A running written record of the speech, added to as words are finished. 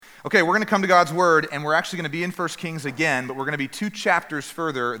Okay, we're going to come to God's Word, and we're actually going to be in 1 Kings again, but we're going to be 2 chapters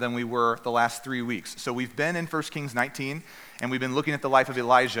further than we were the last 3 weeks. So we've been in 1 Kings 19, and we've been looking at the life of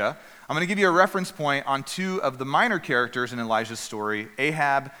Elijah. I'm going to give you a reference point on 2 of the minor characters in Elijah's story,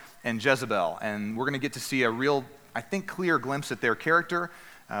 Ahab and Jezebel. And we're going to get to see a real, I think, clear glimpse at their character,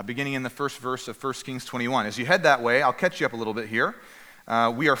 beginning in the first verse of 1 Kings 21. As you head that way, I'll catch you up a little bit here.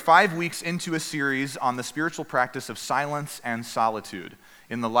 We are 5 weeks into a series on the spiritual practice of silence and solitude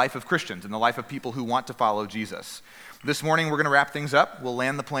in the life of Christians, in the life of people who want to follow Jesus. This morning, we're going to wrap things up. We'll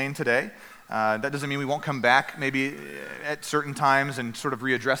land the plane today. That doesn't mean we won't come back maybe at certain times and sort of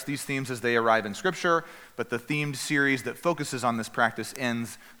readdress these themes as they arrive in Scripture, but the themed series that focuses on this practice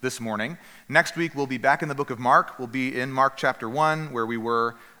ends this morning. Next week, we'll be back in the book of Mark. We'll be in Mark chapter 1, where we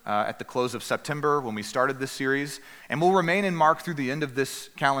were at the close of September when we started this series, and we'll remain in Mark through the end of this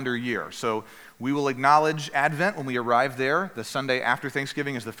calendar year. So we will acknowledge Advent when we arrive there. The Sunday after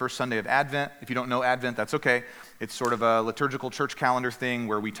Thanksgiving is the first Sunday of Advent. If you don't know Advent, that's okay. It's sort of a liturgical church calendar thing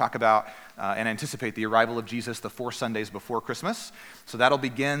where we talk about and anticipate the arrival of Jesus the 4 Sundays before Christmas. So that'll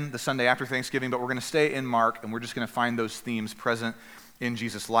begin the Sunday after Thanksgiving, but we're going to stay in Mark, and we're just going to find those themes present in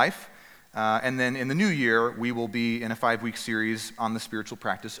Jesus' life. And then in the new year, we will be in a 5-week series on the spiritual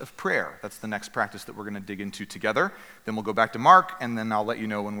practice of prayer. That's the next practice that we're going to dig into together. Then we'll go back to Mark, and then I'll let you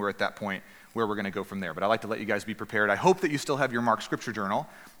know when we're at that point where we're going to go from there. But I like to let you guys be prepared. I hope that you still have your Mark Scripture Journal.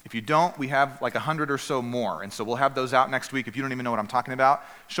 If you don't, we have like 100 or so more. And so we'll have those out next week. If you don't even know what I'm talking about,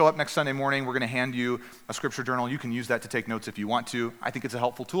 show up next Sunday morning. We're going to hand you a Scripture Journal. You can use that to take notes if you want to. I think it's a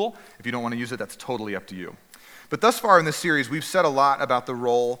helpful tool. If you don't want to use it, that's totally up to you. But thus far in this series, we've said a lot about the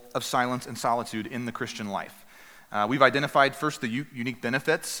role of silence and solitude in the Christian life. We've identified first the unique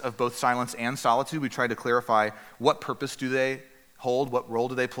benefits of both silence and solitude. We tried to clarify what purpose do they hold, what role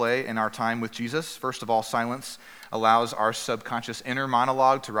do they play in our time with Jesus. First of all, silence allows our subconscious inner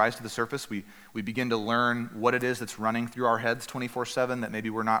monologue to rise to the surface. We begin to learn what it is that's running through our heads 24/7 that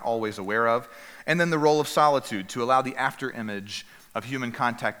maybe we're not always aware of. And then the role of solitude, to allow the after image of human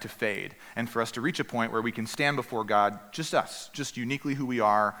contact to fade, and for us to reach a point where we can stand before God, just us, just uniquely who we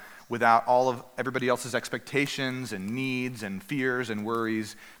are, without all of everybody else's expectations and needs and fears and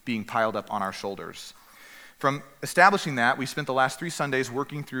worries being piled up on our shoulders. From establishing that, we spent the last 3 Sundays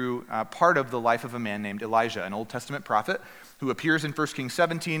working through part of the life of a man named Elijah, an Old Testament prophet who appears in 1 Kings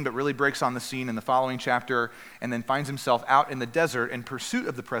 17, but really breaks on the scene in the following chapter, and then finds himself out in the desert in pursuit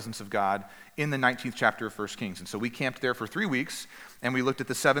of the presence of God in the 19th chapter of 1 Kings. And so we camped there for 3 weeks, and we looked at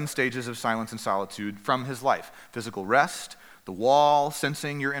the 7 stages of silence and solitude from his life: physical rest, the wall,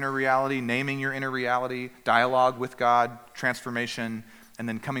 sensing your inner reality, naming your inner reality, dialogue with God, transformation, and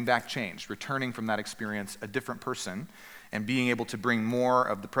then coming back changed, returning from that experience a different person, and being able to bring more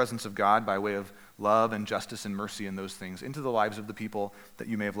of the presence of God by way of love and justice and mercy and those things into the lives of the people that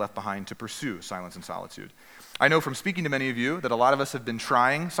you may have left behind to pursue silence and solitude. I know from speaking to many of you that a lot of us have been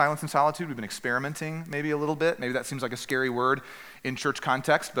trying silence and solitude. We've been experimenting maybe a little bit. Maybe that seems like a scary word in church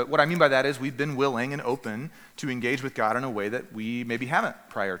context, but what I mean by that is we've been willing and open to engage with God in a way that we maybe haven't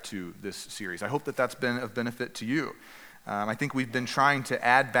prior to this series. I hope that that's been of benefit to you. I think we've been trying to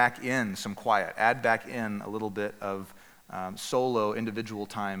add back in some quiet, add back in a little bit of solo individual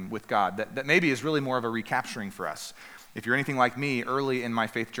time with God that maybe is really more of a recapturing for us. If you're anything like me, early in my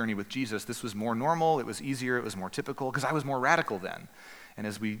faith journey with Jesus, this was more normal, it was easier, it was more typical, because I was more radical then. And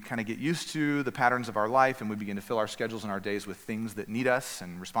as we kind of get used to the patterns of our life and we begin to fill our schedules and our days with things that need us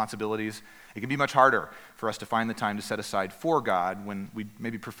and responsibilities, it can be much harder for us to find the time to set aside for God when we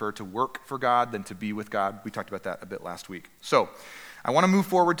maybe prefer to work for God than to be with God. We talked about that a bit last week. So I want to move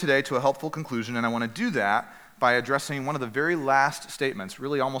forward today to a helpful conclusion, and I want to do that by addressing one of the very last statements,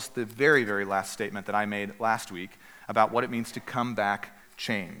 really almost the very, very last statement that I made last week about what it means to come back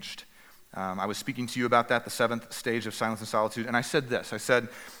changed. I was speaking to you about that, the 7th stage of silence and solitude, and I said this. I said,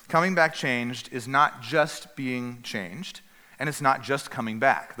 coming back changed is not just being changed, and it's not just coming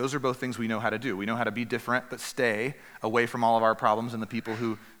back. Those are both things we know how to do. We know how to be different, but stay away from all of our problems and the people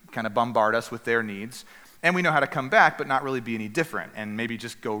who kind of bombard us with their needs. And we know how to come back, but not really be any different, and maybe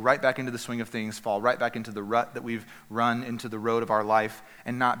just go right back into the swing of things, fall right back into the rut that we've run into the road of our life,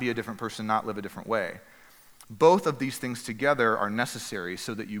 and not be a different person, not live a different way. Both of these things together are necessary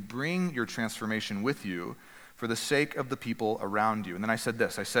so that you bring your transformation with you for the sake of the people around you. And then I said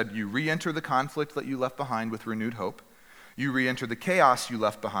this. I said, you re-enter the conflict that you left behind with renewed hope. You re-enter the chaos you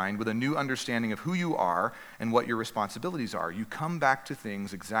left behind with a new understanding of who you are and what your responsibilities are. You come back to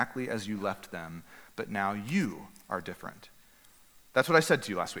things exactly as you left them, but now you are different. That's what I said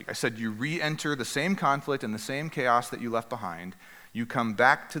to you last week. I said you re-enter the same conflict and the same chaos that you left behind. You come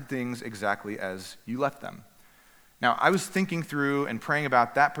back to things exactly as you left them. Now, I was thinking through and praying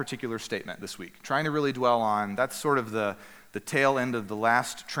about that particular statement this week, trying to really dwell on, that's sort of the tail end of the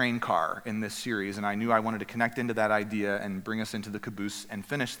last train car in this series, and I knew I wanted to connect into that idea and bring us into the caboose and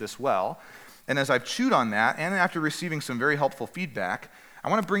finish this well. And as I've chewed on that, and after receiving some very helpful feedback, I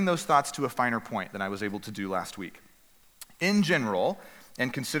want to bring those thoughts to a finer point than I was able to do last week. In general,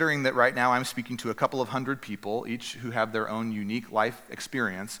 and considering that right now I'm speaking to a couple of hundred people, each who have their own unique life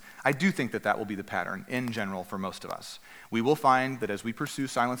experience, I do think that that will be the pattern in general for most of us. We will find that as we pursue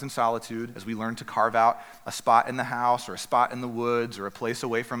silence and solitude, as we learn to carve out a spot in the house or a spot in the woods or a place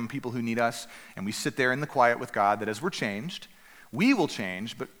away from people who need us, and we sit there in the quiet with God, that as we're changed, we will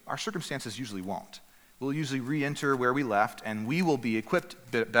change, but our circumstances usually won't. We'll usually re-enter where we left, and we will be equipped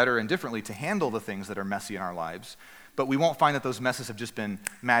better and differently to handle the things that are messy in our lives. But we won't find that those messes have just been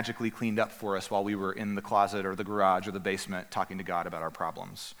magically cleaned up for us while we were in the closet or the garage or the basement talking to God about our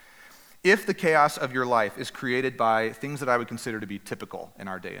problems. If the chaos of your life is created by things that I would consider to be typical in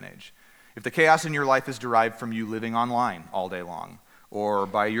our day and age, if the chaos in your life is derived from you living online all day long, or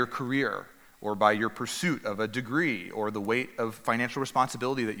by your career, or by your pursuit of a degree, or the weight of financial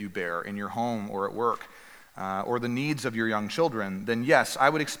responsibility that you bear in your home or at work, or the needs of your young children, then yes, I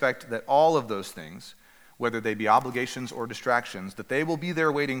would expect that all of those things, whether they be obligations or distractions, that they will be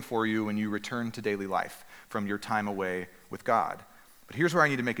there waiting for you when you return to daily life from your time away with God. But here's where I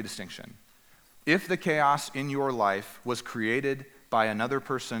need to make a distinction. If the chaos in your life was created by another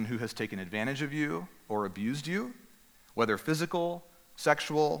person who has taken advantage of you or abused you, whether physical,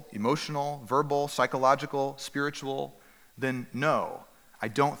 sexual, emotional, verbal, psychological, spiritual, then no, I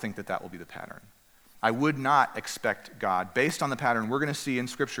don't think that that will be the pattern. I would not expect God, based on the pattern we're going to see in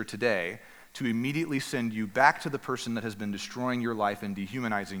Scripture today, to immediately send you back to the person that has been destroying your life and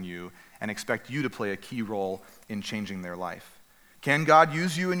dehumanizing you and expect you to play a key role in changing their life. Can God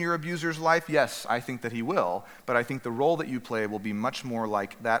use you in your abuser's life? Yes, I think that he will, but I think the role that you play will be much more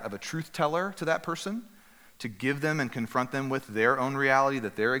like that of a truth teller to that person, to give them and confront them with their own reality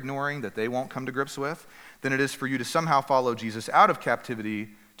that they're ignoring, that they won't come to grips with, than it is for you to somehow follow Jesus out of captivity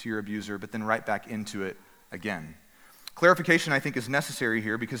to your abuser, but then right back into it again. Clarification, I think, is necessary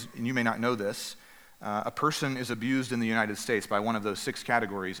here because, and you may not know this, a person is abused in the United States by one of those 6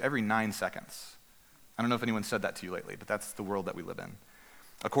 categories every 9 seconds. I don't know if anyone said that to you lately, but that's the world that we live in.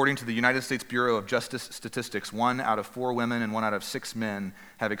 According to the United States Bureau of Justice statistics, 1 out of 4 women and 1 out of 6 men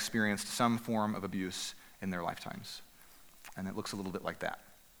have experienced some form of abuse in their lifetimes. And it looks a little bit like that.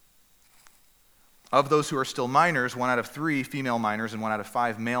 Of those who are still minors, 1 out of 3 female minors and 1 out of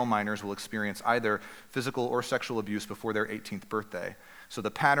 5 male minors will experience either physical or sexual abuse before their 18th birthday. So the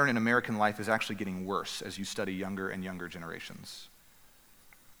pattern in American life is actually getting worse as you study younger and younger generations.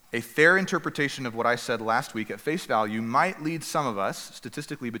 A fair interpretation of what I said last week at face value might lead some of us,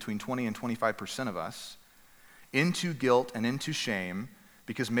 statistically between 20 and 25% of us, into guilt and into shame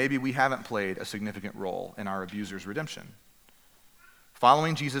because maybe we haven't played a significant role in our abuser's redemption.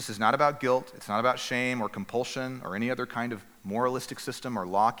 Following Jesus is not about guilt, it's not about shame or compulsion or any other kind of moralistic system or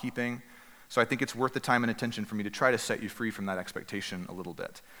law-keeping. So I think it's worth the time and attention for me to try to set you free from that expectation a little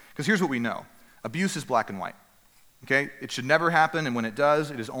bit. Because here's what we know. Abuse is black and white. Okay? It should never happen, and when it does,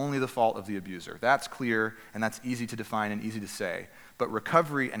 it is only the fault of the abuser. That's clear, and that's easy to define and easy to say. But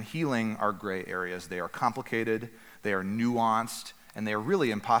recovery and healing are gray areas. They are complicated, they are nuanced, and they are really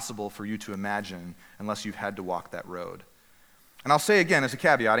impossible for you to imagine unless you've had to walk that road. And I'll say again as a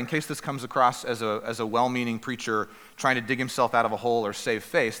caveat, in case this comes across as a well-meaning preacher trying to dig himself out of a hole or save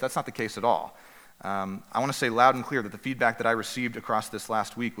face, that's not the case at all. I want to say loud and clear that the feedback that I received across this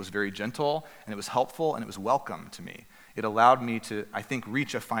last week was very gentle, and it was helpful, and it was welcome to me. It allowed me to, I think,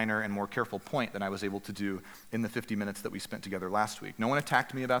 reach a finer and more careful point than I was able to do in the 50 minutes that we spent together last week. No one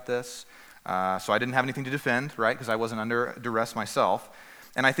attacked me about this, so I didn't have anything to defend, right, because I wasn't under duress myself.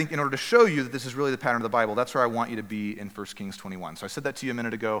 And I think in order to show you that this is really the pattern of the Bible, that's where I want you to be in 1 Kings 21. So I said that to you a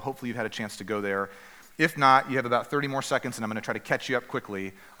minute ago. Hopefully you've had a chance to go there. If not, you have about 30 more seconds, and I'm going to try to catch you up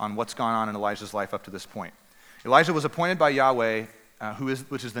quickly on what's gone on in Elijah's life up to this point. Elijah was appointed by Yahweh,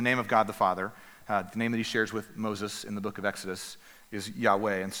 which is the name of God the Father. The name that he shares with Moses in the book of Exodus is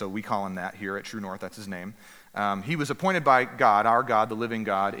Yahweh, and so we call him that here at True North. That's his name. He was appointed by God, our God, the living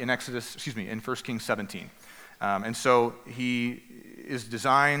God, in 1 Kings 17. And so he is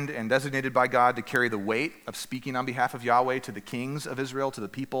designed and designated by God to carry the weight of speaking on behalf of Yahweh to the kings of Israel, to the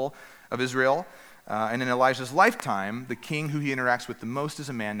people of Israel. And in Elijah's lifetime, the king who he interacts with the most is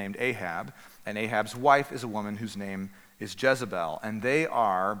a man named Ahab, and Ahab's wife is a woman whose name is Jezebel. And they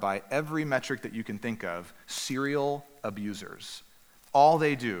are, by every metric that you can think of, serial abusers. All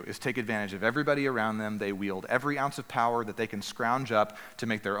they do is take advantage of everybody around them. They wield every ounce of power that they can scrounge up to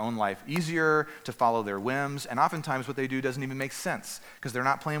make their own life easier, to follow their whims, and oftentimes what they do doesn't even make sense because they're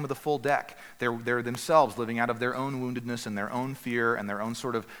not playing with a full deck. They're themselves living out of their own woundedness and their own fear and their own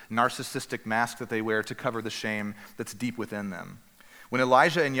sort of narcissistic mask that they wear to cover the shame that's deep within them. When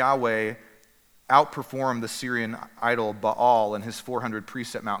Elijah and Yahweh outperformed the Syrian idol Baal and his 400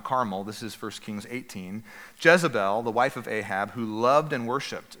 priests at Mount Carmel, this is 1 Kings 18, Jezebel, the wife of Ahab, who loved and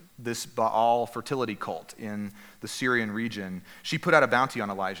worshipped this Baal fertility cult in the Syrian region, she put out a bounty on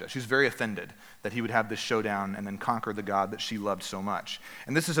Elijah. She was very offended that he would have this showdown and then conquer the God that she loved so much.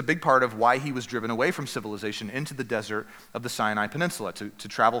 And this is a big part of why he was driven away from civilization into the desert of the Sinai Peninsula, to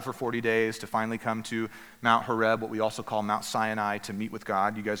travel for 40 days, to finally come to Mount Horeb, what we also call Mount Sinai, to meet with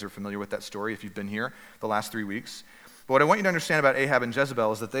God. You guys are familiar with that story if you've been here the last 3 weeks. But what I want you to understand about Ahab and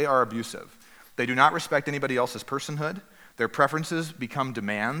Jezebel is that they are abusive. They do not respect anybody else's personhood. Their preferences become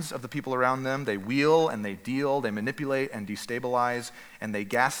demands of the people around them. They wheel and they deal, they manipulate and destabilize, and they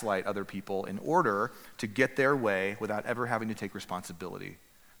gaslight other people in order to get their way without ever having to take responsibility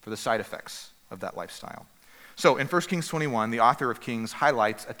for the side effects of that lifestyle. So in 1 Kings 21, the author of Kings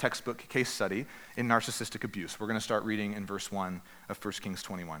highlights a textbook case study in narcissistic abuse. We're going to start reading in verse 1 of 1 Kings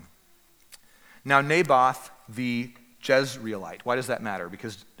 21. Now Naboth the Jezreelite. Why does that matter?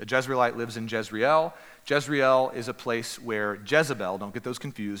 Because a Jezreelite lives in Jezreel. Jezreel is a place where Jezebel, don't get those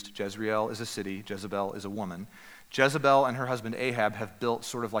confused, Jezreel is a city, Jezebel is a woman. Jezebel and her husband Ahab have built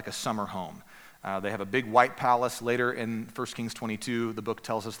sort of like a summer home. They have a big white palace. Later in 1 Kings 22, the book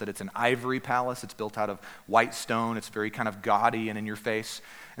tells us that it's an ivory palace. It's built out of white stone. It's very kind of gaudy and in your face.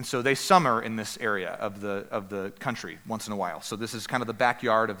 And so they summer in this area of the country once in a while. So this is kind of the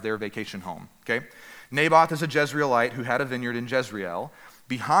backyard of their vacation home, okay? Naboth is a Jezreelite who had a vineyard in Jezreel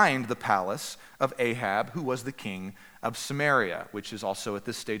behind the palace of Ahab, who was the king of Samaria, which is also at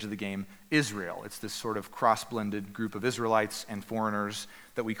this stage of the game Israel. It's this sort of cross-blended group of Israelites and foreigners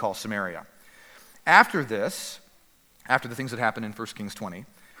that we call Samaria. After the things that happened in 1 Kings 20,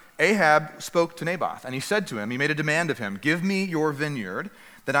 Ahab spoke to Naboth, and he said to him, he made a demand of him, "Give me your vineyard,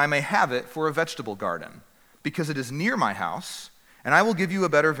 that I may have it for a vegetable garden, because it is near my house, and I will give you a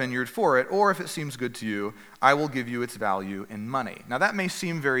better vineyard for it, or if it seems good to you, I will give you its value in money." Now that may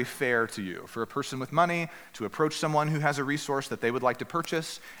seem very fair to you, for a person with money to approach someone who has a resource that they would like to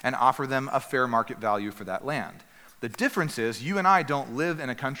purchase and offer them a fair market value for that land. The difference is you and I don't live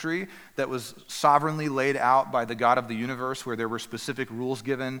in a country that was sovereignly laid out by the God of the universe, where there were specific rules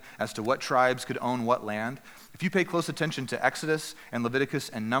given as to what tribes could own what land. If you pay close attention to Exodus and Leviticus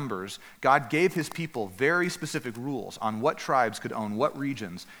and Numbers, God gave his people very specific rules on what tribes could own what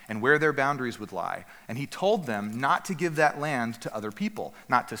regions and where their boundaries would lie. And he told them not to give that land to other people,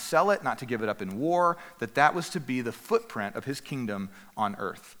 not to sell it, not to give it up in war, that was to be the footprint of his kingdom on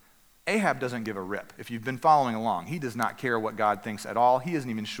earth. Ahab doesn't give a rip. If you've been following along, he does not care what God thinks at all. He isn't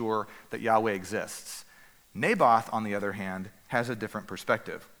even sure that Yahweh exists. Naboth, on the other hand, has a different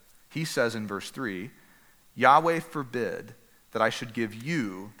perspective. He says in verse 3, "Yahweh forbid that I should give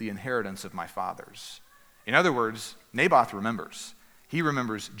you the inheritance of my fathers." In other words, Naboth remembers. He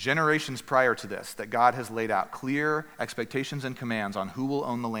remembers generations prior to this that God has laid out clear expectations and commands on who will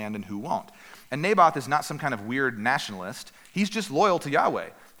own the land and who won't. And Naboth is not some kind of weird nationalist. He's just loyal to Yahweh.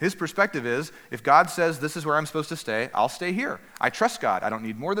 His perspective is, if God says this is where I'm supposed to stay, I'll stay here. I trust God. I don't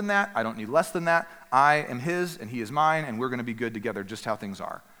need more than that. I don't need less than that. I am his and he is mine, and we're going to be good together just how things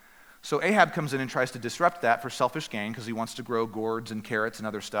are. So Ahab comes in and tries to disrupt that for selfish gain because he wants to grow gourds and carrots and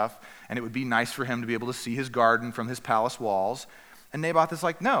other stuff, and it would be nice for him to be able to see his garden from his palace walls. And Naboth is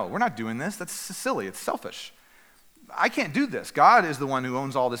like, "No, we're not doing this. That's silly. It's selfish. I can't do this. God is the one who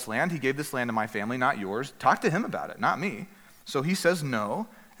owns all this land. He gave this land to my family, not yours. Talk to him about it, not me." So he says no.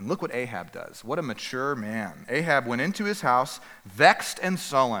 And look what Ahab does. What a mature man. Ahab went into his house vexed and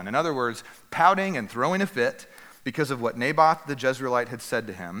sullen. In other words, pouting and throwing a fit because of what Naboth the Jezreelite had said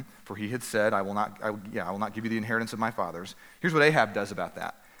to him. For he had said, I will not give you the inheritance of my fathers. Here's what Ahab does about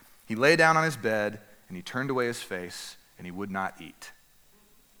that. He lay down on his bed and he turned away his face and he would not eat.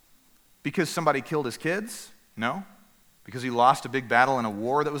 Because somebody killed his kids? No. Because he lost a big battle in a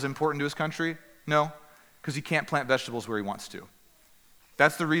war that was important to his country? No. Because he can't plant vegetables where he wants to.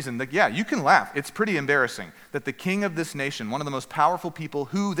 That's the reason that, you can laugh. It's pretty embarrassing that the king of this nation, one of the most powerful people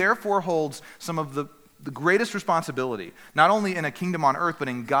who therefore holds some of the greatest responsibility, not only in a kingdom on earth, but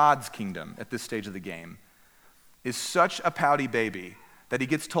in God's kingdom at this stage of the game, is such a pouty baby that he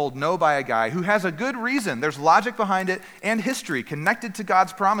gets told no by a guy who has a good reason. There's logic behind it and history connected to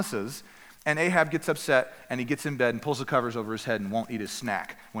God's promises. And Ahab gets upset and he gets in bed and pulls the covers over his head and won't eat his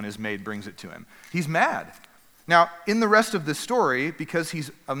snack when his maid brings it to him. He's mad. Now, in the rest of this story, because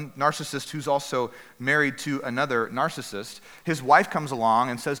he's a narcissist who's also married to another narcissist, his wife comes along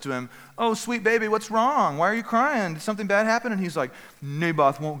and says to him, "Oh, sweet baby, what's wrong? Why are you crying? Did something bad happen?" And he's like,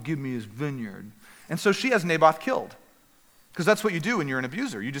 "Naboth won't give me his vineyard." And so she has Naboth killed. Because that's what you do when you're an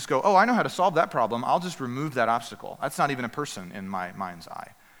abuser. You just go, "Oh, I know how to solve that problem. I'll just remove that obstacle." That's not even a person in my mind's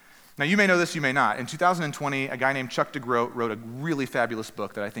eye. Now, you may know this, you may not. In 2020, a guy named Chuck DeGroat wrote a really fabulous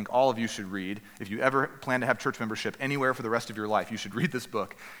book that I think all of you should read. If you ever plan to have church membership anywhere for the rest of your life, you should read this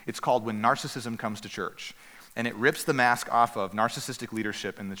book. It's called When Narcissism Comes to Church. And it rips the mask off of narcissistic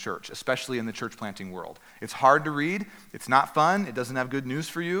leadership in the church, especially in the church planting world. It's hard to read, it's not fun, it doesn't have good news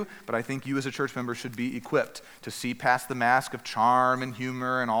for you, but I think you as a church member should be equipped to see past the mask of charm and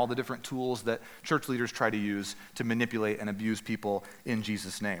humor and all the different tools that church leaders try to use to manipulate and abuse people in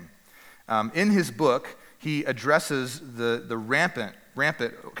Jesus' name. In his book, he addresses the rampant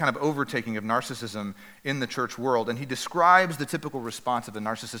kind of overtaking of narcissism in the church world, and he describes the typical response of a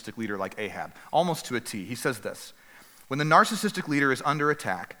narcissistic leader like Ahab, almost to a T. He says this: when the narcissistic leader is under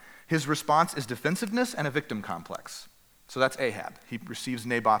attack, his response is defensiveness and a victim complex. So that's Ahab. He receives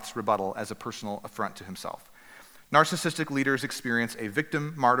Naboth's rebuttal as a personal affront to himself. Narcissistic leaders experience a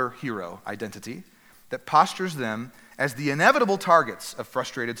victim, martyr, hero identity that postures them as the inevitable targets of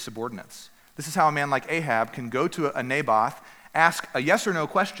frustrated subordinates. This is how a man like Ahab can go to a Naboth, ask a yes or no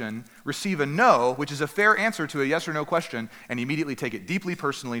question, receive a no, which is a fair answer to a yes or no question, and immediately take it deeply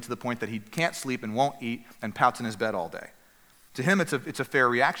personally to the point that he can't sleep and won't eat and pouts in his bed all day. To him, it's a fair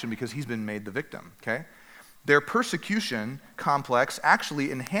reaction because he's been made the victim, okay? Their persecution complex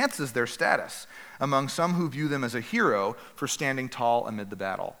actually enhances their status among some who view them as a hero for standing tall amid the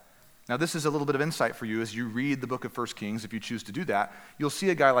battle. Now, this is a little bit of insight for you as you read the book of 1 Kings. If you choose to do that, you'll see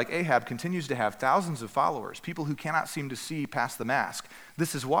a guy like Ahab continues to have thousands of followers, people who cannot seem to see past the mask.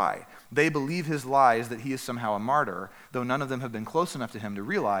 This is why. They believe his lies that he is somehow a martyr, though none of them have been close enough to him to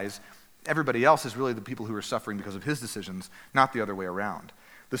realize everybody else is really the people who are suffering because of his decisions, not the other way around.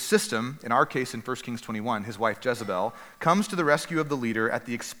 The system, in our case in 1 Kings 21, his wife Jezebel, comes to the rescue of the leader at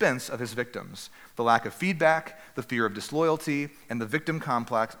the expense of his victims. The lack of feedback, the fear of disloyalty, and the victim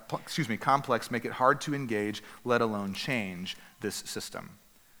complex make it hard to engage, let alone change this system.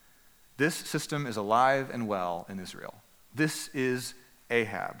 This system is alive and well in Israel. This is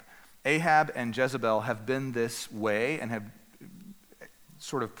Ahab. Ahab and Jezebel have been this way and have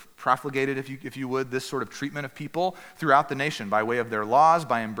sort of profligated, if you would, this sort of treatment of people throughout the nation by way of their laws,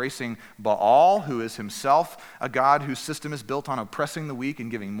 by embracing Baal, who is himself a god whose system is built on oppressing the weak and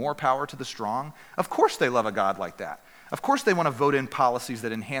giving more power to the strong. Of course they love a god like that. Of course they want to vote in policies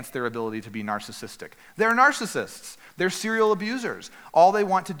that enhance their ability to be narcissistic. They're narcissists. They're serial abusers. All they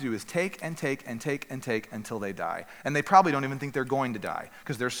want to do is take and take and take and take until they die. And they probably don't even think they're going to die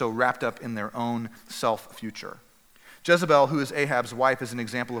because they're so wrapped up in their own self-future. Jezebel, who is Ahab's wife, is an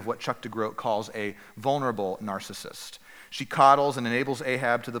example of what Chuck DeGroat calls a vulnerable narcissist. She coddles and enables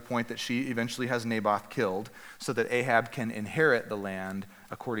Ahab to the point that she eventually has Naboth killed so that Ahab can inherit the land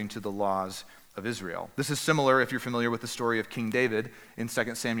according to the laws of Israel. This is similar, if you're familiar with the story of King David in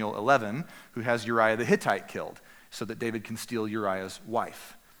 2 Samuel 11, who has Uriah the Hittite killed so that David can steal Uriah's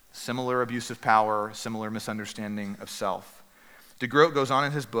wife. Similar abuse of power, similar misunderstanding of self. DeGroat goes on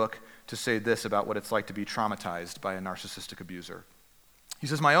in his book to say this about what it's like to be traumatized by a narcissistic abuser. He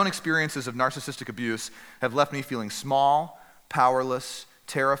says, "My own experiences of narcissistic abuse have left me feeling small, powerless,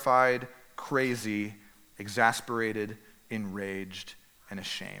 terrified, crazy, exasperated, enraged, and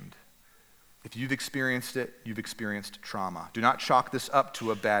ashamed." If you've experienced it, you've experienced trauma. Do not chalk this up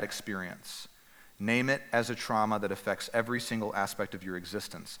to a bad experience. Name it as a trauma that affects every single aspect of your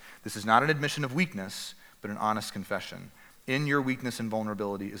existence. This is not an admission of weakness, but an honest confession. In your weakness and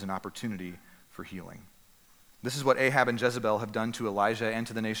vulnerability is an opportunity for healing. This is what Ahab and Jezebel have done to Elijah and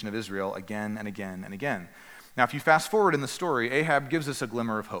to the nation of Israel again and again and again. Now, if you fast forward in the story, Ahab gives us a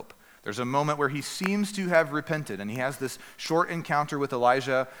glimmer of hope. There's a moment where he seems to have repented, and he has this short encounter with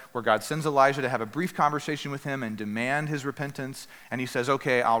Elijah where God sends Elijah to have a brief conversation with him and demand his repentance, and he says,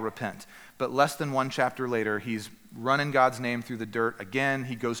 "Okay, I'll repent." But less than one chapter later, he's running God's name through the dirt again.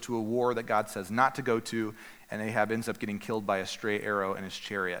 He goes to a war that God says not to go to, and Ahab ends up getting killed by a stray arrow in his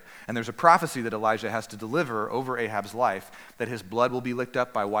chariot. And there's a prophecy that Elijah has to deliver over Ahab's life that his blood will be licked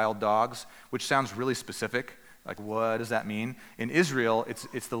up by wild dogs, which sounds really specific. Like, what does that mean? In Israel,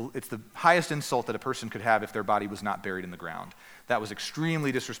 it's the highest insult that a person could have if their body was not buried in the ground. That was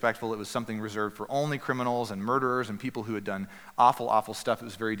extremely disrespectful. It was something reserved for only criminals and murderers and people who had done awful, awful stuff. It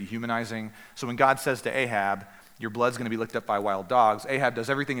was very dehumanizing. So when God says to Ahab, "Your blood's going to be licked up by wild dogs," Ahab does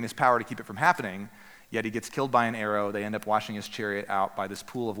everything in his power to keep it from happening, yet he gets killed by an arrow. They end up washing his chariot out by this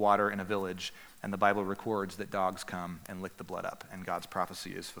pool of water in a village, And the Bible records that dogs come and lick the blood up, and God's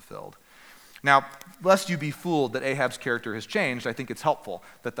prophecy is fulfilled. Now, lest you be fooled that Ahab's character has changed, I think it's helpful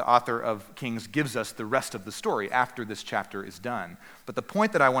that the author of Kings gives us the rest of the story after this chapter is done. But the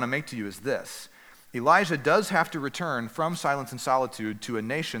point that I want to make to you is this. Elijah does have to return from Silence and Solitude to a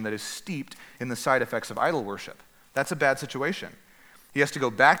nation that is steeped in the side effects of idol worship. That's a bad situation. He has to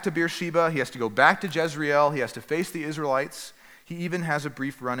go back to Beersheba. He has to go back to Jezreel. He has to face the Israelites. He even has a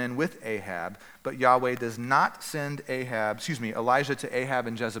brief run-in with Ahab, but Yahweh does not send Elijah to Ahab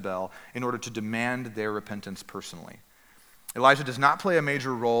and Jezebel in order to demand their repentance personally. Elijah does not play a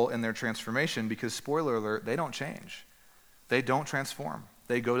major role in their transformation because, spoiler alert, they don't change. They don't transform.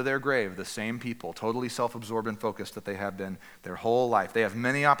 They go to their grave, the same people, totally self-absorbed and focused that they have been their whole life. They have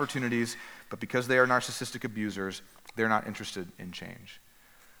many opportunities, but because they are narcissistic abusers, they're not interested in change.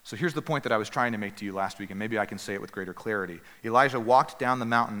 So here's the point that I was trying to make to you last week, and maybe I can say it with greater clarity. Elijah walked down the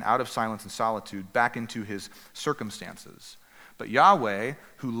mountain out of Silence and Solitude back into his circumstances. But Yahweh,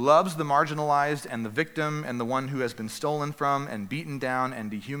 who loves the marginalized and the victim and the one who has been stolen from and beaten down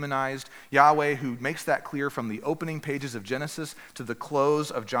and dehumanized, Yahweh, who makes that clear from the opening pages of Genesis to the close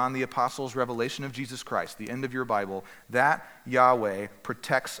of John the Apostle's revelation of Jesus Christ, the end of your Bible, that Yahweh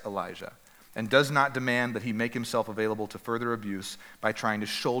protects Elijah and does not demand that he make himself available to further abuse by trying to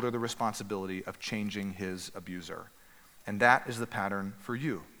shoulder the responsibility of changing his abuser. And that is the pattern for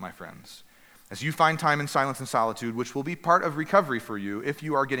you, my friends. As you find time in silence and solitude, which will be part of recovery for you if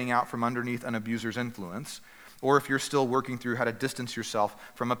you are getting out from underneath an abuser's influence, or if you're still working through how to distance yourself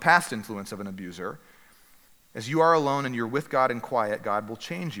from a past influence of an abuser, as you are alone and you're with God in quiet, God will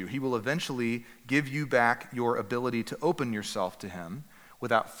change you. He will eventually give you back your ability to open yourself to him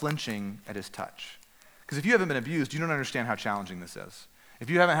without flinching at his touch. Because if you haven't been abused, you don't understand how challenging this is. If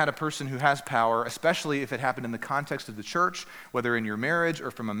you haven't had a person who has power, especially if it happened in the context of the church, whether in your marriage or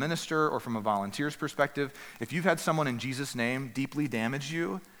from a minister or from a volunteer's perspective, if you've had someone in Jesus' name deeply damage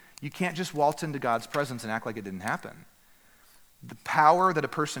you, you can't just waltz into God's presence and act like it didn't happen. The power that a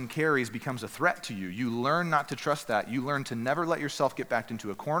person carries becomes a threat to you. You learn not to trust that. You learn to never let yourself get backed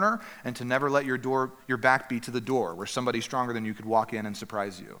into a corner and to never let your back be to the door where somebody stronger than you could walk in and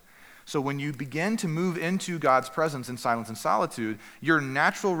surprise you. So when you begin to move into God's presence in silence and solitude, your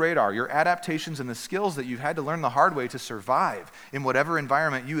natural radar, your adaptations and the skills that you've had to learn the hard way to survive in whatever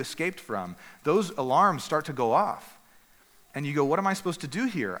environment you escaped from, those alarms start to go off. And you go, what am I supposed to do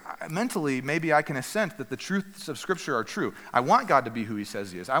here? Mentally, maybe I can assent that the truths of Scripture are true. I want God to be who he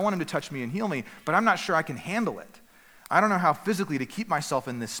says he is. I want him to touch me and heal me, but I'm not sure I can handle it. I don't know how physically to keep myself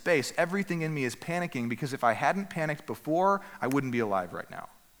in this space. Everything in me is panicking because if I hadn't panicked before, I wouldn't be alive right now.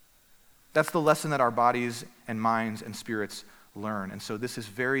 That's the lesson that our bodies and minds and spirits learn. And so this is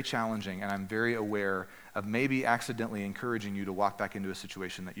very challenging, and I'm very aware of maybe accidentally encouraging you to walk back into a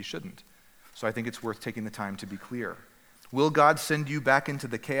situation that you shouldn't. So I think it's worth taking the time to be clear. Will God send you back into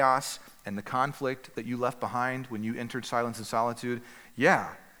the chaos and the conflict that you left behind when you entered silence and solitude? Yeah,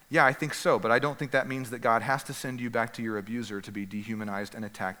 I think so, but I don't think that means that God has to send you back to your abuser to be dehumanized and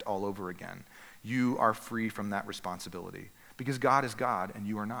attacked all over again. You are free from that responsibility because God is God and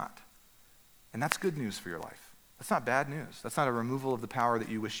you are not. And that's good news for your life. That's not bad news. That's not a removal of the power that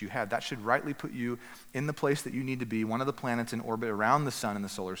you wish you had. That should rightly put you in the place that you need to be, one of the planets in orbit around the sun in the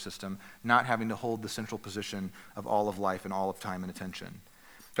solar system, not having to hold the central position of all of life and all of time and attention.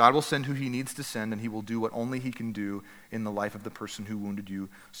 God will send who he needs to send, and he will do what only he can do in the life of the person who wounded you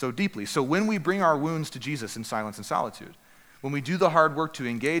so deeply. So when we bring our wounds to Jesus in silence and solitude, when we do the hard work to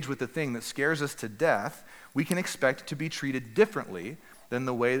engage with the thing that scares us to death, we can expect to be treated differently than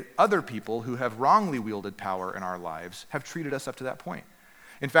the way other people who have wrongly wielded power in our lives have treated us up to that point.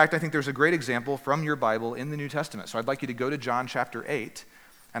 In fact, I think there's a great example from your Bible in the New Testament. So I'd like you to go to John chapter 8,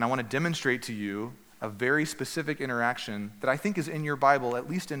 and I want to demonstrate to you a very specific interaction that I think is in your Bible, at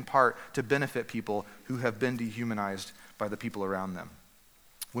least in part, to benefit people who have been dehumanized by the people around them.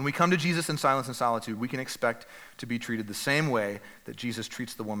 When we come to Jesus in silence and solitude, we can expect to be treated the same way that Jesus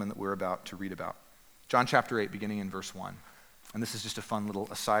treats the woman that we're about to read about. John chapter 8, beginning in verse 1. And this is just a fun little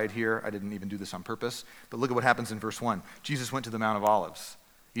aside here. I didn't even do this on purpose. But look at what happens in verse 1. Jesus went to the Mount of Olives.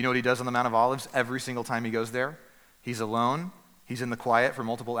 You know what he does on the Mount of Olives every single time he goes there? He's alone. He's in the quiet for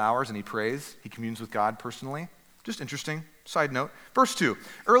multiple hours, and he prays. He communes with God personally. Just interesting. Side note. Verse 2.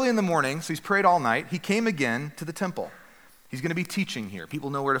 Early in the morning, so he's prayed all night, he came again to the temple. He's going to be teaching here. People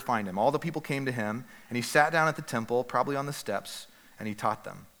know where to find him. All the people came to him, and he sat down at the temple, probably on the steps, and he taught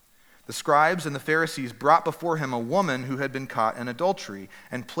them. The scribes and the Pharisees brought before him a woman who had been caught in adultery,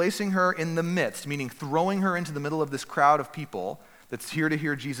 and placing her in the midst, meaning throwing her into the middle of this crowd of people that's here to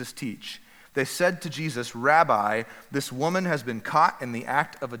hear Jesus teach, they said to Jesus, "Rabbi, this woman has been caught in the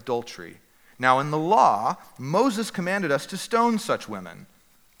act of adultery. Now in the law, Moses commanded us to stone such women.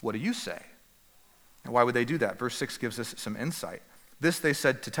 What do you say?" And why would they do that? Verse 6 gives us some insight. This they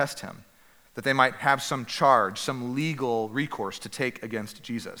said to test him, that they might have some charge, some legal recourse to take against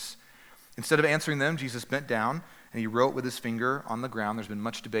Jesus. Instead of answering them, Jesus bent down and he wrote with his finger on the ground. There's been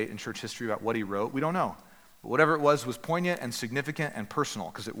much debate in church history about what he wrote. We don't know. But whatever it was poignant and significant and personal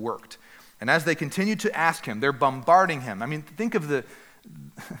because it worked. And as they continued to ask him, they're bombarding him. I mean, think of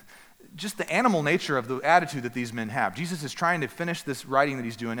just the animal nature of the attitude that these men have. Jesus is trying to finish this writing that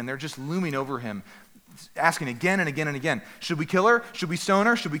he's doing, and they're just looming over him, asking again and again and again, should we kill her? Should we stone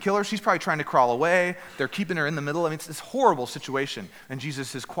her? Should we kill her? She's probably trying to crawl away. They're keeping her in the middle. I mean, it's this horrible situation. And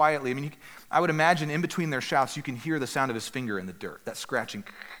Jesus is quietly, I would imagine in between their shouts, you can hear the sound of his finger in the dirt, that scratching.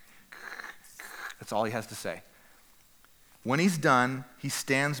 That's all he has to say. When he's done, he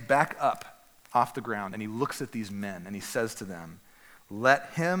stands back up off the ground and he looks at these men and he says to them,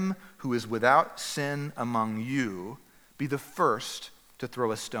 "Let him who is without sin among you be the first to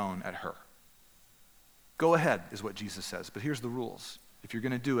throw a stone at her." Go ahead, is what Jesus says. But here's the rules. If you're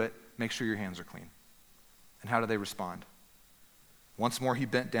going to do it, make sure your hands are clean. And how do they respond? Once more he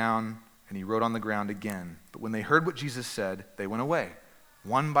bent down and he wrote on the ground again. But when they heard what Jesus said, they went away,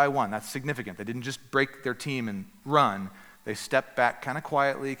 one by one. That's significant. They didn't just break their team and run. They stepped back kind of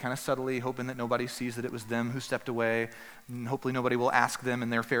quietly, kind of subtly, hoping that nobody sees that it was them who stepped away. And hopefully nobody will ask them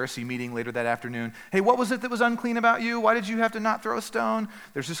in their Pharisee meeting later that afternoon, "Hey, what was it that was unclean about you? Why did you have to not throw a stone?"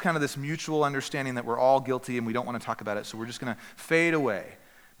 There's just kind of this mutual understanding that we're all guilty and we don't want to talk about it, so we're just going to fade away.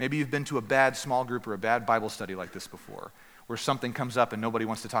 Maybe you've been to a bad small group or a bad Bible study like this before, where something comes up and nobody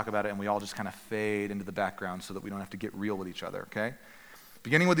wants to talk about it and we all just kind of fade into the background so that we don't have to get real with each other, okay?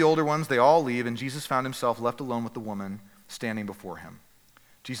 Beginning with the older ones, they all leave, and Jesus found himself left alone with the woman standing before him.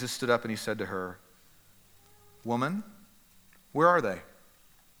 Jesus stood up and he said to her, "Woman, where are they?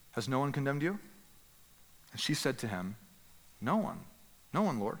 Has no one condemned you?" And she said to him, No one,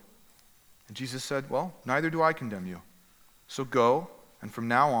 Lord." And Jesus said, "Well, neither do I condemn you. So go, and from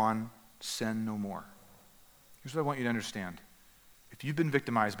now on, sin no more." Here's what I want you to understand. If you've been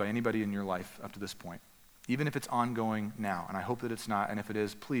victimized by anybody in your life up to this point, even if it's ongoing now, and I hope that it's not, and if it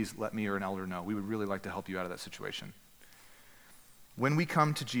is, please let me or an elder know. We would really like to help you out of that situation. When we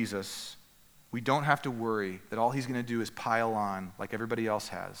come to Jesus, we don't have to worry that all he's going to do is pile on like everybody else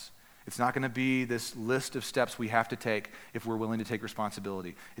has. It's not going to be this list of steps we have to take if we're willing to take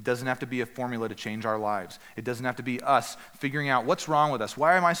responsibility. It doesn't have to be a formula to change our lives. It doesn't have to be us figuring out what's wrong with us.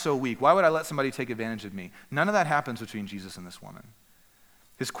 Why am I so weak? Why would I let somebody take advantage of me? None of that happens between Jesus and this woman.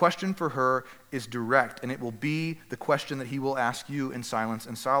 His question for her is direct, and it will be the question that he will ask you in silence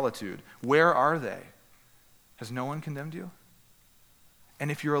and solitude. Where are they? Has no one condemned you?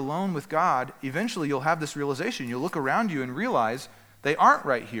 And if you're alone with God, eventually you'll have this realization. You'll look around you and realize they aren't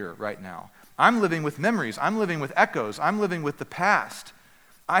right here, right now. I'm living with memories. I'm living with echoes. I'm living with the past.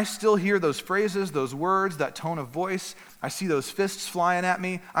 I still hear those phrases, those words, that tone of voice. I see those fists flying at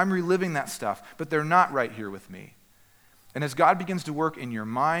me. I'm reliving that stuff, but they're not right here with me. And as God begins to work in your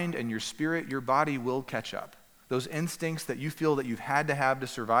mind and your spirit, your body will catch up. Those instincts that you feel that you've had to have to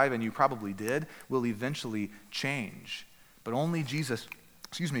survive, and you probably did, will eventually change. But only Jesus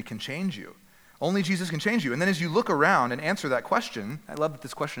can change you. Only Jesus can change you. And then as you look around and answer that question, I love that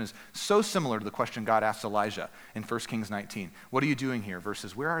this question is so similar to the question God asked Elijah in 1 Kings 19. What are you doing here?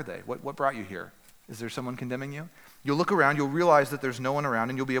 Versus, where are they? What brought you here? Is there someone condemning you? You'll look around, you'll realize that there's no one around,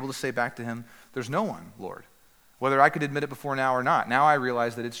 and you'll be able to say back to him, "There's no one, Lord." Whether I could admit it before now or not. Now I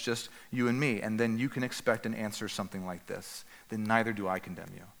realize that it's just you and me. And then you can expect an answer something like this. Then neither do I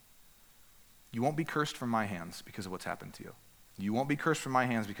condemn you. You won't be cursed from my hands because of what's happened to you. You won't be cursed from my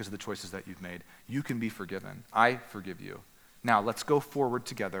hands because of the choices that you've made. You can be forgiven. I forgive you. Now, let's go forward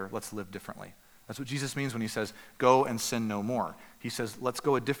together. Let's live differently. That's what Jesus means when he says, go and sin no more. He says, let's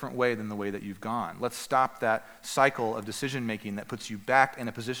go a different way than the way that you've gone. Let's stop that cycle of decision-making that puts you back in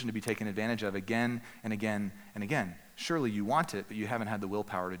a position to be taken advantage of again and again and again. Surely you want it, but you haven't had the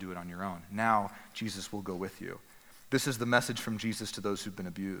willpower to do it on your own. Now, Jesus will go with you. This is the message from Jesus to those who've been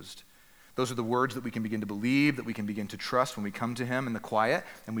abused. Those are the words that we can begin to believe, that we can begin to trust when we come to him in the quiet,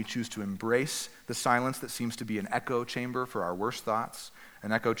 and we choose to embrace the silence that seems to be an echo chamber for our worst thoughts,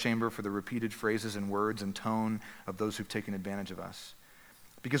 an echo chamber for the repeated phrases and words and tone of those who've taken advantage of us.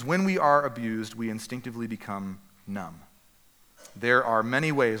 Because when we are abused, we instinctively become numb. There are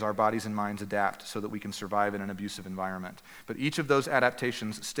many ways our bodies and minds adapt so that we can survive in an abusive environment. But each of those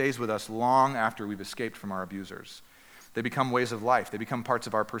adaptations stays with us long after we've escaped from our abusers. They become ways of life. They become parts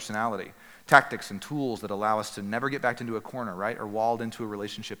of our personality, tactics and tools that allow us to never get backed into a corner, right? Or walled into a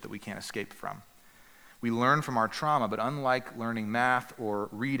relationship that we can't escape from. We learn from our trauma, but unlike learning math or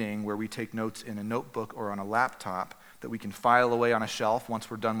reading where we take notes in a notebook or on a laptop that we can file away on a shelf once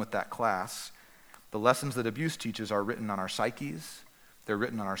we're done with that class, the lessons that abuse teaches are written on our psyches, they're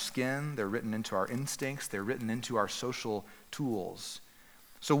written on our skin, they're written into our instincts, they're written into our social tools.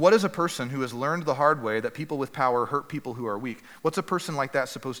 So what is a person who has learned the hard way that people with power hurt people who are weak? What's a person like that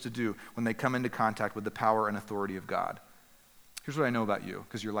supposed to do when they come into contact with the power and authority of God? Here's what I know about you,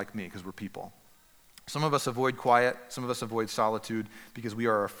 because you're like me, because we're people. Some of us avoid quiet, some of us avoid solitude because we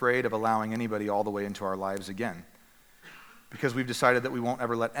are afraid of allowing anybody all the way into our lives again. Because we've decided that we won't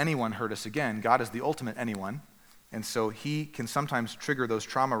ever let anyone hurt us again. God is the ultimate anyone, and so he can sometimes trigger those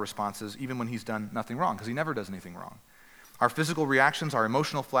trauma responses even when he's done nothing wrong, because he never does anything wrong. Our physical reactions, our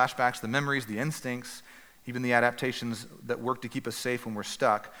emotional flashbacks, the memories, the instincts, even the adaptations that work to keep us safe when we're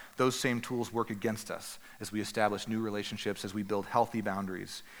stuck, those same tools work against us as we establish new relationships, as we build healthy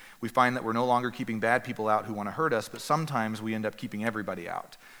boundaries. We find that we're no longer keeping bad people out who want to hurt us, but sometimes we end up keeping everybody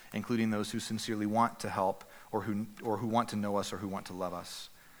out, including those who sincerely want to help or who want to know us or who want to love us.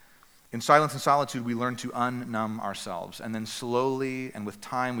 In Silence and Solitude, we learn to unnumb ourselves, and then slowly and with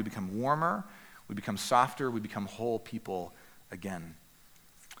time we become warmer, we become softer, we become whole people again.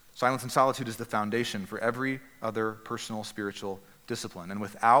 Silence and solitude is the foundation for every other personal spiritual discipline. And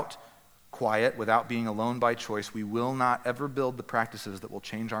without quiet, without being alone by choice, we will not ever build the practices that will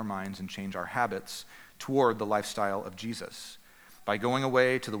change our minds and change our habits toward the lifestyle of Jesus. By going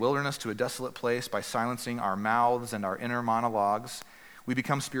away to the wilderness, to a desolate place, by silencing our mouths and our inner monologues, we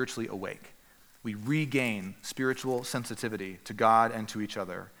become spiritually awake. We regain spiritual sensitivity to God and to each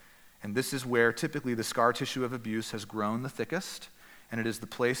other. And this is where typically the scar tissue of abuse has grown the thickest, and it is the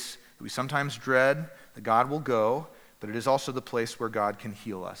place that we sometimes dread that God will go, but it is also the place where God can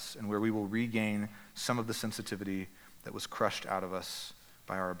heal us and where we will regain some of the sensitivity that was crushed out of us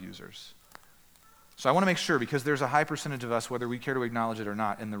by our abusers. So I want to make sure, because there's a high percentage of us, whether we care to acknowledge it or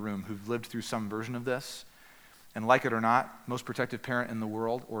not, in the room who've lived through some version of this, and like it or not, most protective parent in the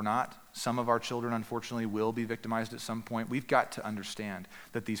world or not, some of our children unfortunately will be victimized at some point. We've got to understand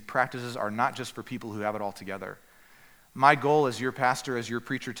that these practices are not just for people who have it all together. My goal as your pastor, as your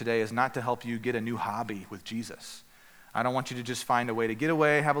preacher today, is not to help you get a new hobby with Jesus. I don't want you to just find a way to get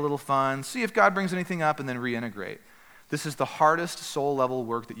away, have a little fun, see if God brings anything up, and then reintegrate. This is the hardest soul-level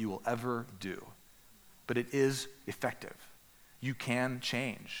work that you will ever do, but it is effective. You can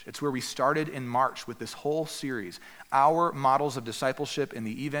change. It's where we started in March with this whole series. Our models of discipleship in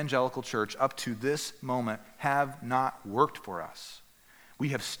the evangelical church up to this moment have not worked for us. We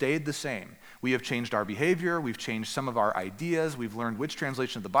have stayed the same. We have changed our behavior. We've changed some of our ideas. We've learned which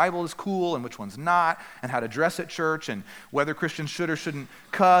translation of the Bible is cool and which one's not, and how to dress at church, and whether Christians should or shouldn't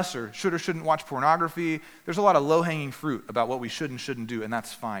cuss or shouldn't watch pornography. There's a lot of low-hanging fruit about what we should and shouldn't do, and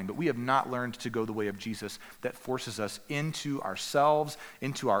that's fine. But we have not learned to go the way of Jesus that forces us into ourselves,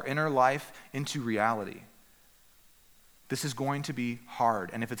 into our inner life, into reality. This is going to be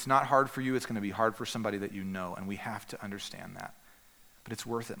hard, and if it's not hard for you, it's going to be hard for somebody that you know, and we have to understand that. But it's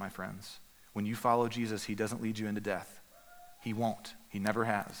worth it, my friends. When you follow Jesus, he doesn't lead you into death. He won't. He never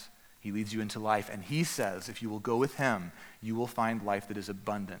has. He leads you into life, and he says if you will go with him, you will find life that is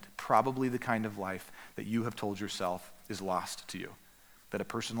abundant, probably the kind of life that you have told yourself is lost to you, that a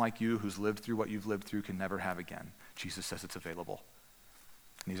person like you who's lived through what you've lived through can never have again. Jesus says it's available,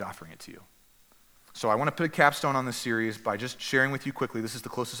 and he's offering it to you. So I want to put a capstone on this series by just sharing with you quickly. This is the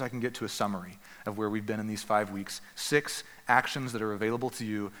closest I can get to a summary of where we've been in these 5 weeks. 6 actions that are available to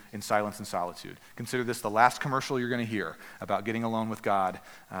you in Silence and Solitude. Consider this the last commercial you're going to hear about getting alone with God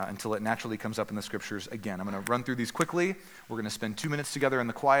until it naturally comes up in the scriptures again. I'm going to run through these quickly. We're going to spend 2 minutes together in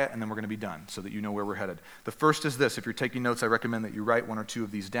the quiet, and then we're going to be done so that you know where we're headed. The first is this. If you're taking notes, I recommend that you write 1 or 2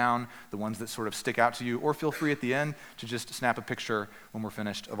 of these down, the ones that sort of stick out to you, or feel free at the end to just snap a picture when we're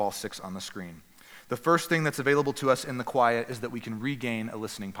finished of all 6 on the screen. The first thing that's available to us in the quiet is that we can regain a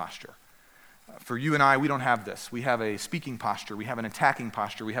listening posture. For you and I, we don't have this. We have a speaking posture. We have an attacking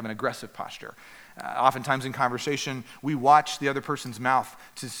posture. We have an aggressive posture. Oftentimes in conversation, we watch the other person's mouth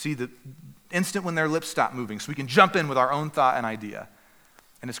to see the instant when their lips stop moving so we can jump in with our own thought and idea.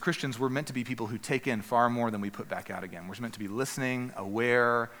 And as Christians, we're meant to be people who take in far more than we put back out again. We're meant to be listening,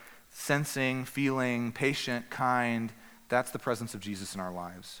 aware, sensing, feeling, patient, kind. That's the presence of Jesus in our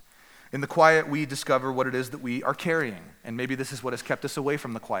lives. In the quiet, we discover what it is that we are carrying. And maybe this is what has kept us away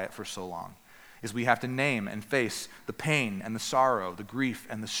from the quiet for so long, is we have to name and face the pain and the sorrow, the grief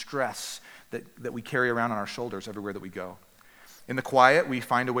and the stress that we carry around on our shoulders everywhere that we go. In the quiet, we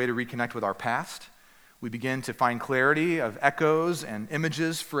find a way to reconnect with our past. We begin to find clarity of echoes and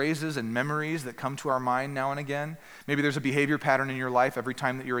images, phrases, and memories that come to our mind now and again. Maybe there's a behavior pattern in your life every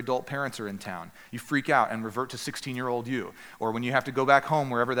time that your adult parents are in town. You freak out and revert to 16-year-old you. Or when you have to go back home,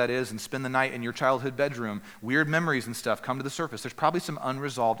 wherever that is, and spend the night in your childhood bedroom, weird memories and stuff come to the surface. There's probably some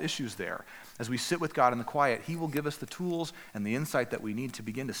unresolved issues there. As we sit with God in the quiet, he will give us the tools and the insight that we need to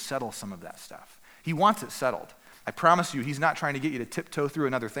begin to settle some of that stuff. He wants it settled. I promise you, he's not trying to get you to tiptoe through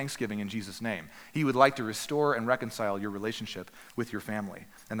another Thanksgiving in Jesus' name. He would like to restore and reconcile your relationship with your family,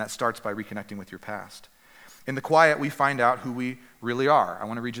 and that starts by reconnecting with your past. In the quiet, we find out who we really are. I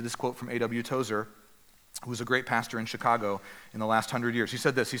want to read you this quote from A.W. Tozer, who was a great pastor in Chicago in the last 100 years. He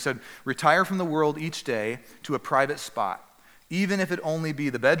said this, he said, "Retire from the world each day to a private spot. Even if it only be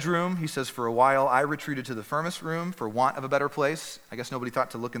the bedroom," he says, "for a while I retreated to the furnace room for want of a better place." I guess nobody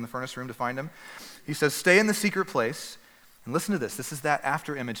thought to look in the furnace room to find him. He says, "Stay in the secret place," and listen to this. This is that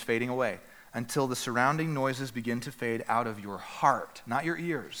after image fading away, "until the surrounding noises begin to fade out of your heart." Not your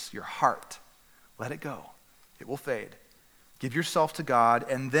ears, your heart. Let it go. It will fade. Give yourself to God,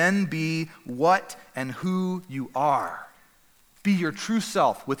 and then be what and who you are. Be your true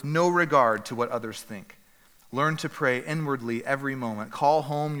self with no regard to what others think. Learn to pray inwardly every moment. Call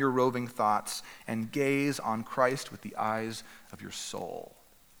home your roving thoughts and gaze on Christ with the eyes of your soul.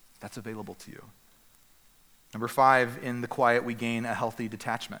 That's available to you. Number 5, in the quiet, we gain a healthy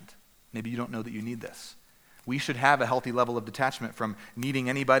detachment. Maybe you don't know that you need this. We should have a healthy level of detachment from needing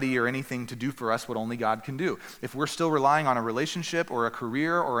anybody or anything to do for us what only God can do. If we're still relying on a relationship or a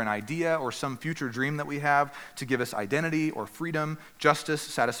career or an idea or some future dream that we have to give us identity or freedom, justice,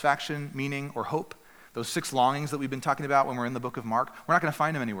 satisfaction, meaning, or hope, those 6 longings that we've been talking about when we're in the book of Mark, we're not going to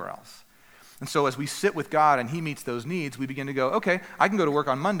find them anywhere else. And so as we sit with God and he meets those needs, we begin to go, okay, I can go to work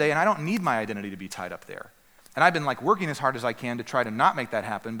on Monday and I don't need my identity to be tied up there. And I've been working as hard as I can to try to not make that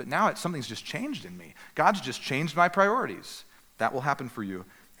happen, but now something's just changed in me. God's just changed my priorities. That will happen for you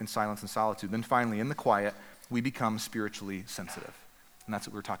in silence and solitude. Then finally, in the quiet, we become spiritually sensitive. And that's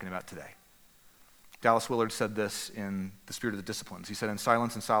what we're talking about today. Dallas Willard said this in The Spirit of the Disciplines. He said, "In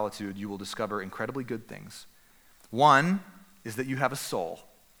silence and solitude, you will discover incredibly good things. One is that you have a soul.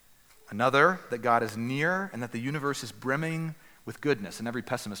 Another, that God is near and that the universe is brimming with goodness." And every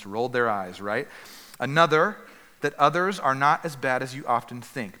pessimist rolled their eyes, right? "Another, that others are not as bad as you often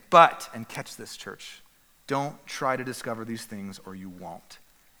think. But," and catch this, church, "don't try to discover these things or you won't.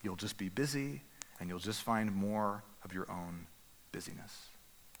 You'll just be busy and you'll just find more of your own busyness."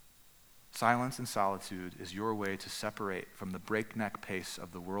 Silence and solitude is your way to separate from the breakneck pace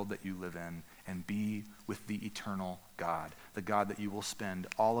of the world that you live in and be with the eternal God, the God that you will spend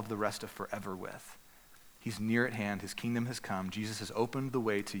all of the rest of forever with. He's near at hand. His kingdom has come. Jesus has opened the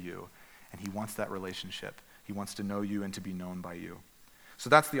way to you, and he wants that relationship. He wants to know you and to be known by you. So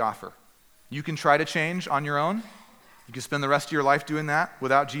that's the offer. You can try to change on your own. You can spend the rest of your life doing that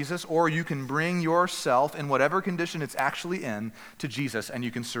without Jesus, or you can bring yourself in whatever condition it's actually in to Jesus, and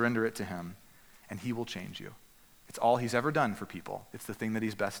you can surrender it to him, and he will change you. It's all he's ever done for people. It's the thing that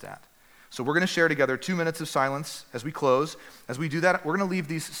he's best at. So we're going to share together 2 minutes of silence as we close. As we do that, we're going to leave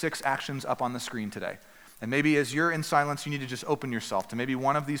these 6 actions up on the screen today. And maybe as you're in silence, you need to just open yourself to maybe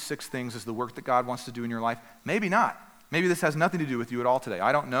one of these 6 things is the work that God wants to do in your life. Maybe not. Maybe this has nothing to do with you at all today.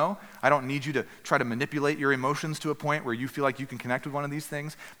 I don't know. I don't need you to try to manipulate your emotions to a point where you feel like you can connect with one of these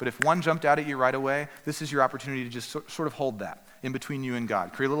things. But if one jumped out at you right away, this is your opportunity to just sort of hold that in between you and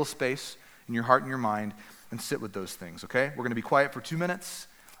God. Create a little space in your heart and your mind and sit with those things, okay? We're going to be quiet for 2 minutes,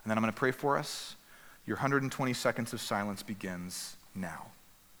 and then I'm going to pray for us. Your 120 seconds of silence begins now.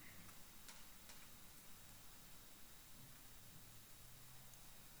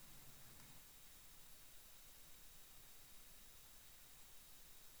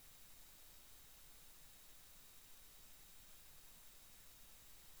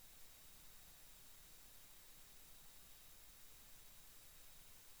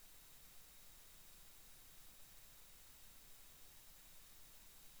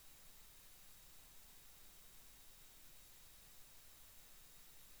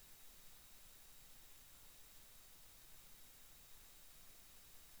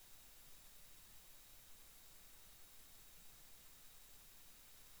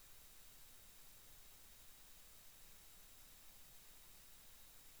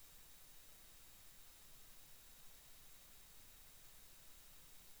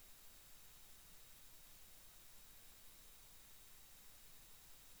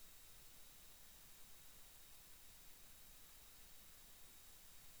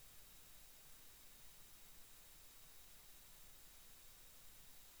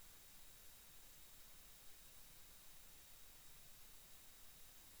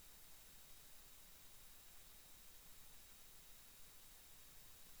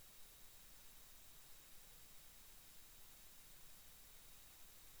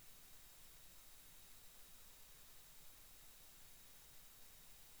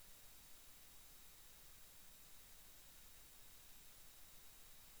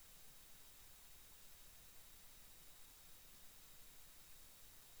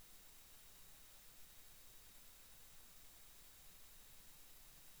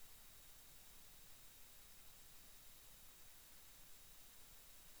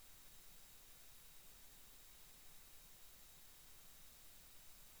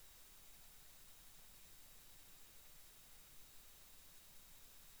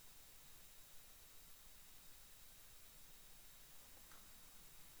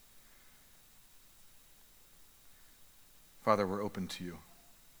 Father, we're open to you.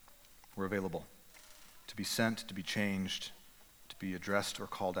 We're available to be sent, to be changed, to be addressed or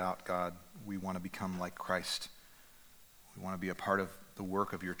called out. God, we want to become like Christ. We want to be a part of the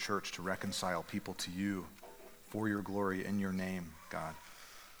work of your church to reconcile people to you for your glory in your name, God.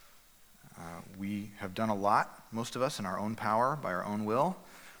 We have done a lot, most of us, in our own power, by our own will,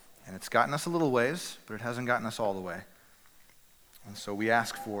 and it's gotten us a little ways, but it hasn't gotten us all the way. And so we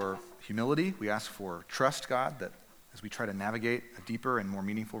ask for humility, we ask for trust, God, that as we try to navigate a deeper and more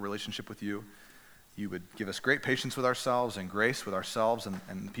meaningful relationship with you, you would give us great patience with ourselves and grace with ourselves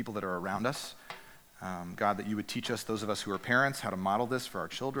and the people that are around us. God, that you would teach us, those of us who are parents, how to model this for our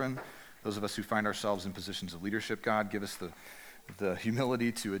children. Those of us who find ourselves in positions of leadership, God, give us the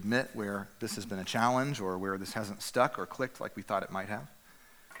humility to admit where this has been a challenge or where this hasn't stuck or clicked like we thought it might have.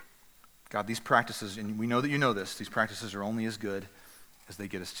 God, these practices, and we know that you know this, these practices are only as good as they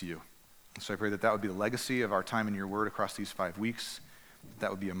get us to you. And so I pray that that would be the legacy of our time in your word across these 5 weeks.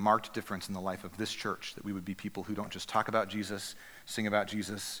 That would be a marked difference in the life of this church, that we would be people who don't just talk about Jesus, sing about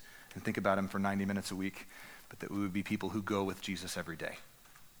Jesus, and think about him for 90 minutes a week, but that we would be people who go with Jesus every day,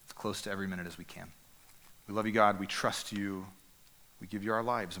 as close to every minute as we can. We love you, God. We trust you. We give you our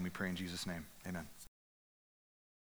lives, and we pray in Jesus' name. Amen.